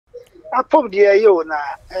apom dia yo na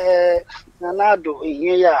na do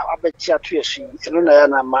ya abetia to yesu eno na ya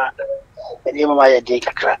na ma eni mama ya dey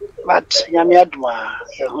kakra but nyame aduma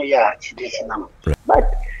ye ho ya ide enam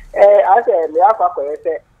but I say me akwa ko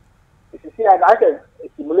say you see I say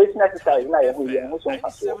simulation exercise na ye ho ye mo so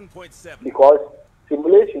because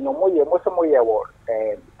simulation no mo ye mo so mo ye wo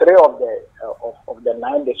 3 of the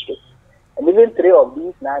 9 districts. And even 3 of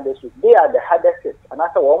these 9 districts, they are the hardest hit. And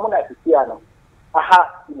as a woman, I see,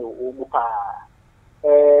 aha,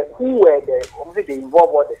 who were they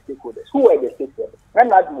involved all the stakeholders? Who were the stakeholders? When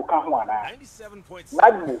Nadmu come on,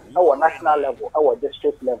 Nadmu, our national level, our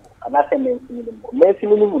district level, and I say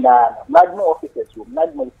minimum, Nadmu officers,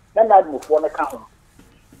 Nadmu for the count.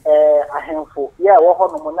 A handful, yeah,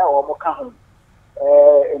 or count.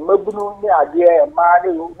 Mabunu ni idea made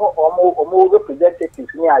omo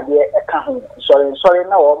representatives ni idea eka sorry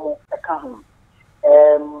na omo eka ho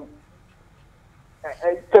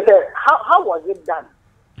how was it done?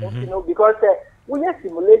 You know, because when you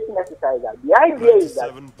simulation exercise, the idea is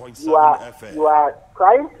that you are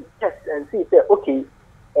trying to test and see say okay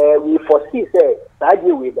we foresee say the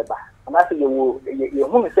idea with the back and I say you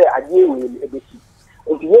say idea with the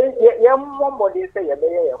if you body say you be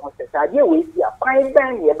idea we see a fine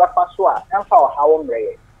bang you back so and for how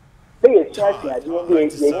mre say you chance idea you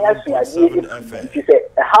say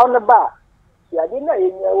how na ba you dey na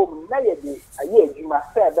you na you dey aye adwuma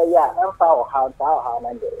say be ya and for how na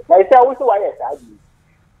dey na say we say why yes idea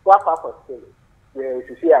what for say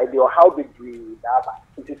you see idea how big we that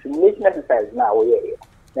it is simulation exercise now we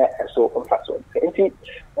so confirm in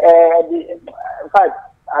fact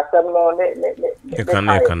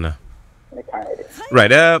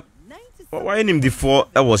right why name before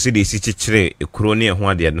I was the city crony and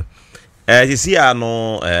one dear no you see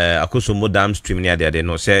no akosomo dam stream near there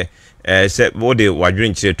no say what they were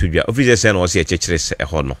doing to be officers and was a church a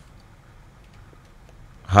hono.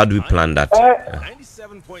 How do we plan that?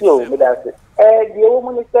 No, that's it. The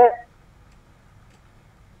woman said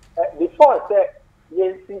before said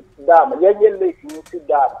yes dam yes lake you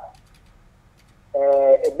dam. A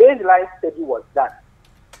baseline study was done.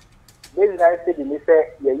 Baseline study me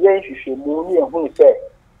say ye nhwehwe mu ni ehun say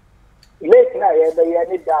lake na ye be ye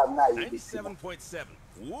ni dam na ye 97.7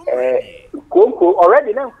 koko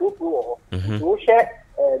already na koko wo so share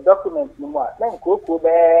document ni mu a na koko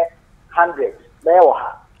be 100 be wo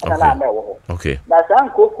ha na na wo ho okay na san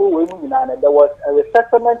koko we mu na there was a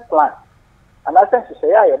resettlement plan and I think say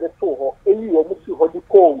ya de to ho eyi wo mu si ho di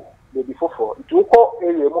ko the before to ko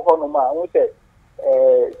area mu ho no ma won say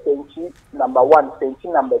century number 1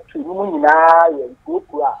 century number 2 mu nyina ye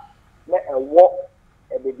group a na ewo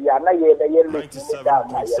be bia na ye be ye look down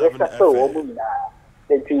na ye resettle wo mu nyina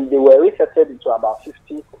until they were resettled into about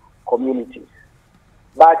 50 communities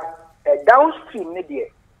but downstream ne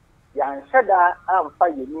there yan shada amfa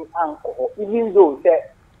ye ni anko even though say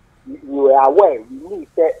you are aware you need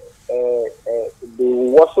say they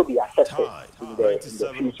will also be affected in the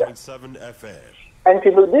future. And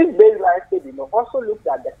this baseline study also looked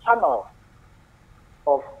at the channel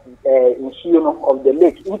of of the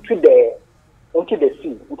lake into the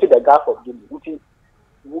sea, into the Gulf of Guinea.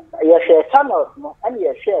 You share channels, and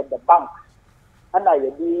you share the banks, and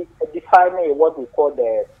you define what we call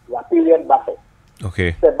the riparian buffers.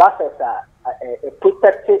 Okay. The buffers are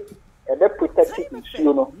protected in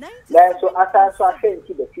then so as I say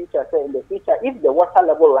into the future, say in the future, if the water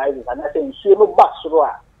level rises, and I say in Shino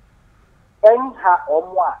Basra. And or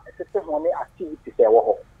more activities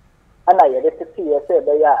and I had to see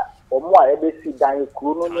or more ABC dying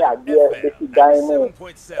colony idea dying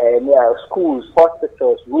near schools,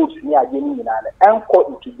 hospitals, roads near Guinea and caught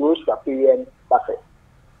into those riparian buffers.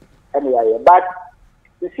 Anyway, but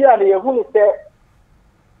you see, who said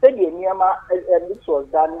this was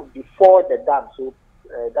done before the dam, so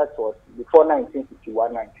that was before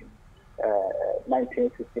 1951,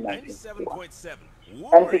 1950, 1951.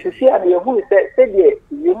 And to see who said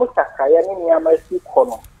you must have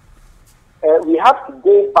we have to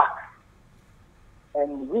go back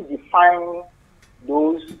and redefine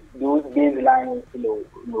those baseline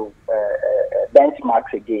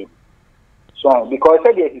benchmarks again. So because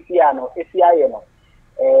you see you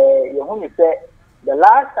say the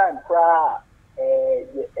last time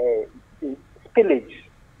spillage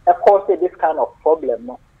caused this kind of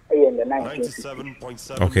problem in the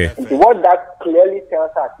 1960s. Okay. What that clearly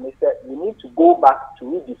tells us is that we need to go back to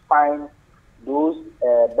redefine those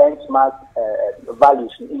benchmark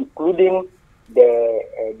values, including the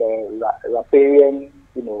riparian,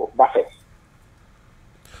 buffers.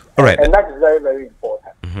 All right. And that is very, very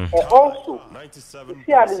important. And also, you see,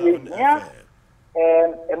 we have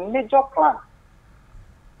a major plan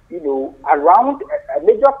around a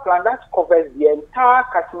major plan that covers the entire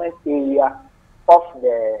catchment area of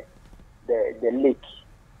the lake.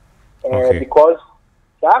 Because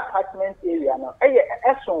that catchment area now,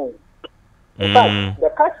 in fact, the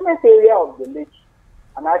catchment area of the lake,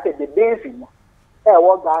 and I said the basin,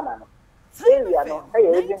 what Ghana area now,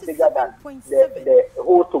 even bigger than the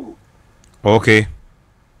whole Togo. Okay.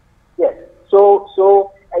 Yes.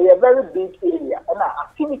 So a very big area, and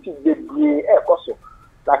activities they also.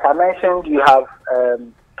 Like I mentioned, you have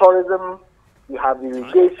tourism, you have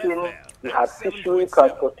irrigation, you have fishery,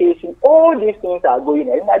 transportation. All these things are going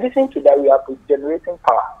on. In addition to that, we are generating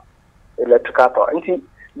power, electrical power. And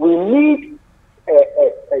we need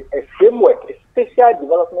a framework, a special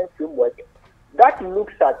development framework that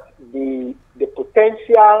looks at the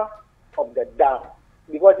potential of the dam.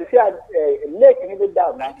 Because you see, a lake in the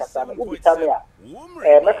dam, in fact, the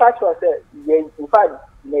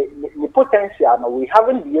potential, we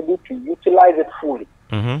haven't been able to utilize it fully.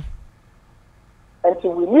 And so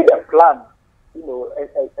we need a plan,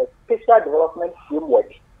 a special development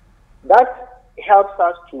framework that helps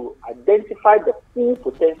us to identify the full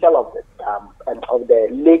potential of the dam and of the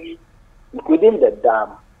lake within the dam,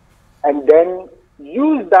 and then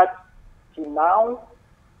use that to now,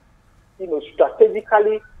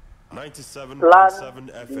 strategically plan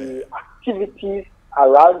the activities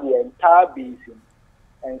around the entire basin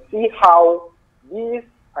and see how these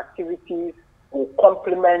activities will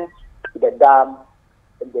complement the dam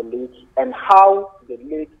and the lake, and how the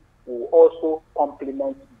lake will also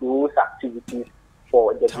complement those activities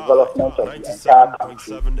for the development of the entire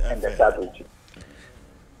country and the South region.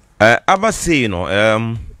 I must say,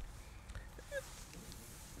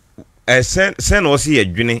 send also a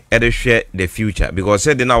journey at share the future, because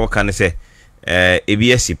said now can say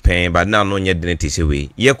ABS pain, but now no yet didn't is away.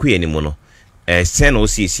 Ye queen anymore. Send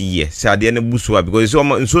also see said the busua, because it's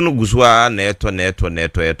so no gusua neto.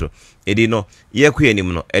 Edino, ye queen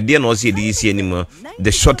anymore. A dear no see the anymore.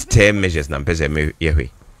 The short term measures, Nampesa me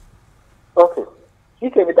ye. Okay. He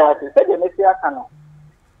came with that. Said the Messia Cano.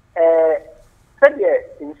 Said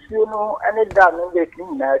in Suno and a dam in the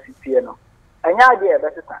clean nurse piano. And ya dear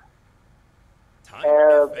better time.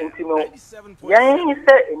 Yang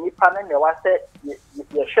said in the panel, there was a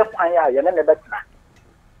shop and ya never better.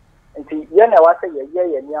 And Yana was a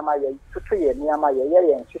year and Yama, 2 years, Yama,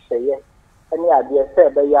 and she say, and ya dear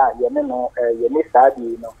said, Yanino, Yanisa,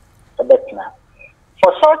 a better.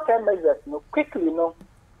 For short term measures, quickly,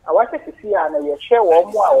 I wanted to see and share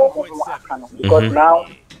one more because now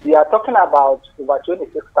we are talking about over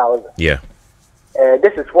 26,000. Yeah.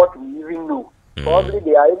 This is what we even know. Probably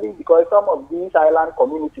they are even because some of these island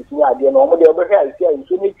communities near the normally over here is here in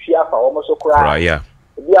Sunni Chia for almost so cry. Yeah.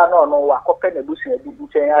 They are not what open a bush and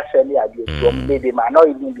they might not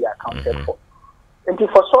even be accounted for. And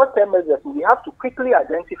for short term measures, we have to quickly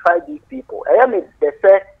identify these people. I am the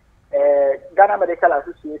first Ghana Medical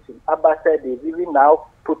Association. Abba said they've even now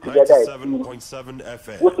put together a team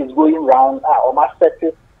which is going around almost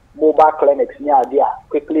 30 mobile clinics near there.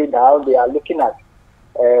 Quickly now they are looking at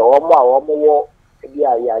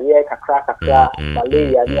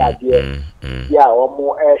malaria near there. Yeah,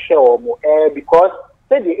 because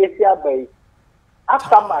say the Asia Bay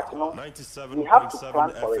after March, we have to plan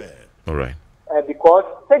for it. All right. Because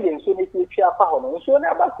say the insurance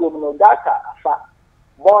data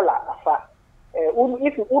Bola afa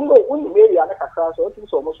if you maybe an extra so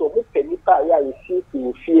it's almost so penny you see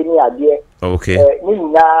to feel near there. Okay. So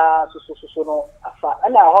no afa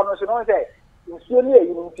and I honor so say you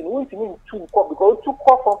need to call because to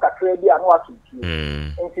call from Katredi and what to do.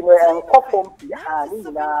 And call from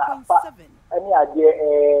afa any idea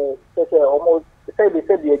almost say they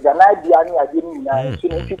said the Janai Diani again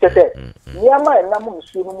in teacher Niama and Namu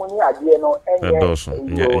Sunumuni idea no and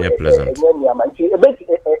pleasant.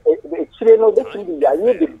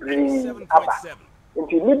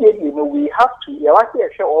 Immediately, we have to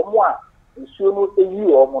share or more in Sunu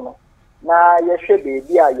or Mono. Now, you should be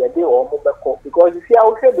dear, you do or more because you see, I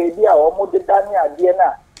will say, baby, or more the Dani idea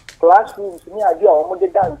classrooms near idea or more the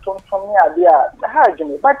Dan, Tom idea,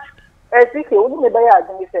 but I think you only by I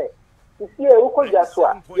say. You see, a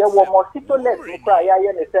Jaswa, there were mosquito nets in cry, I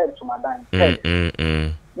understand to Madame.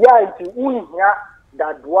 Yeah, it's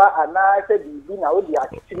that and I said, you know, the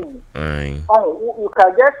activity. Oh, you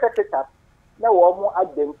can just set it up. No more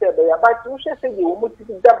at them, but you should say you almost did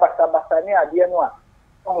Basani at the end.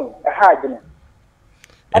 Oh, a hard.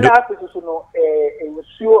 And I have to know a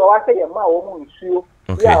sure, I say a man, sure,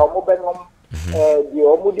 yeah, mobile, the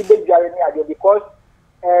Omudi Jarany because.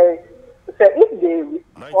 So if they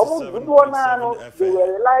almost they were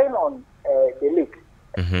relying on the lake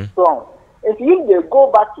strong. If they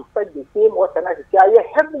go back to fetch the same water, and they are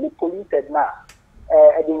heavily polluted now.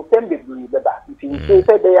 The same degree, but if you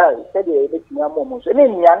say they are, making a moment. And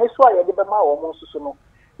then, yeah, that's why I did almost so.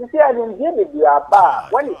 You see, I didn't give it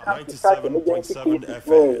when it comes to such an agency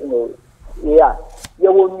cases, yeah,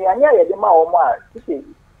 you will near the Mao. You see,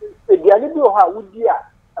 the idea would be a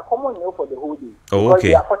common name for the whole day. Okay.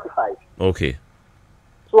 They are 45. Okay.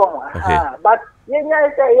 So, but yeah,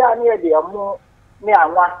 near the more near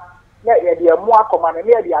one. Yeah, the more common,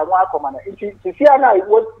 near the more common. If you see, I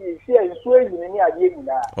was here in Sweden near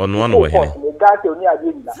Yena. On one way. The guys near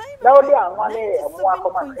Yena. Now they are one more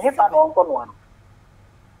common. If I don't come one.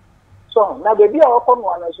 So now baby are upon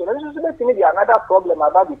one. So this is maybe another problem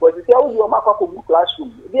about because you see how you mark up a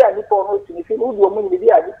classroom. They are the point if you know your money, they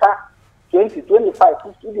are the 20, 25,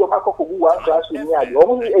 50, you mark up one classroom near you.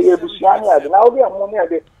 Only a Bushania. Now they are money at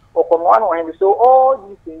the upon one hand. So all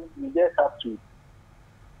these things we just have to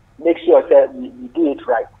make sure that we do it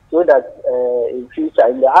right, so that in future,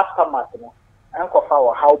 in the aftermath, and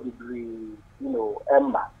cover how did we,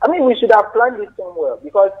 Emma. I mean, we should have planned this thing well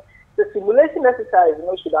because the simulation exercise,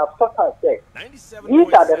 should have taught us that these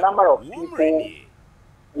are the number of people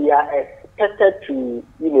we are expected to,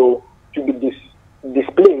 to be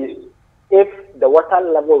displaced if the water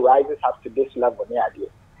level rises up to this level near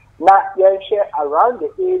there. Now, share around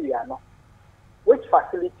the area, which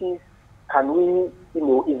facilities can we,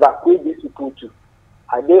 evacuate these people to?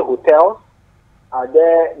 Are there hotels? Are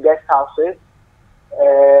there guest houses?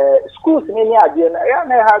 Schools in any idea?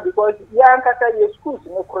 Because schools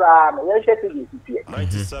in the Quran, you should be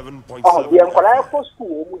 97.7. Oh, the Uncle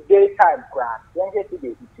school daytime class, you should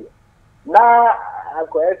be now. I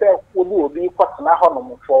will be for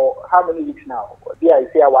how many weeks now? There I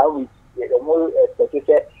say 1 week. The more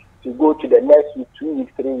expected to go to the next week, 2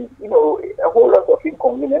 weeks, 3 weeks, a whole lot of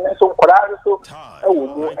inconvenience. And so, I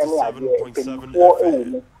will know any idea.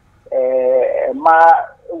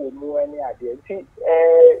 Any idea. See,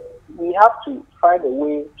 we have to find a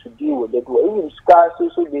way to deal with it. Even scars,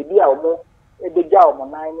 so they be our more, the job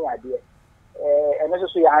on any idea. And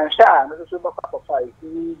necessarily, I'm sure, a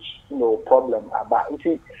huge, problem about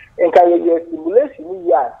it. And can you stimulation?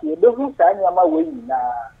 Yeah, you don't sign your way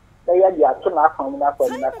now. We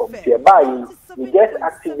just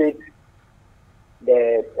activate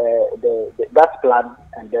that plan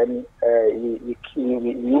and then we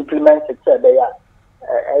implement it. Yes,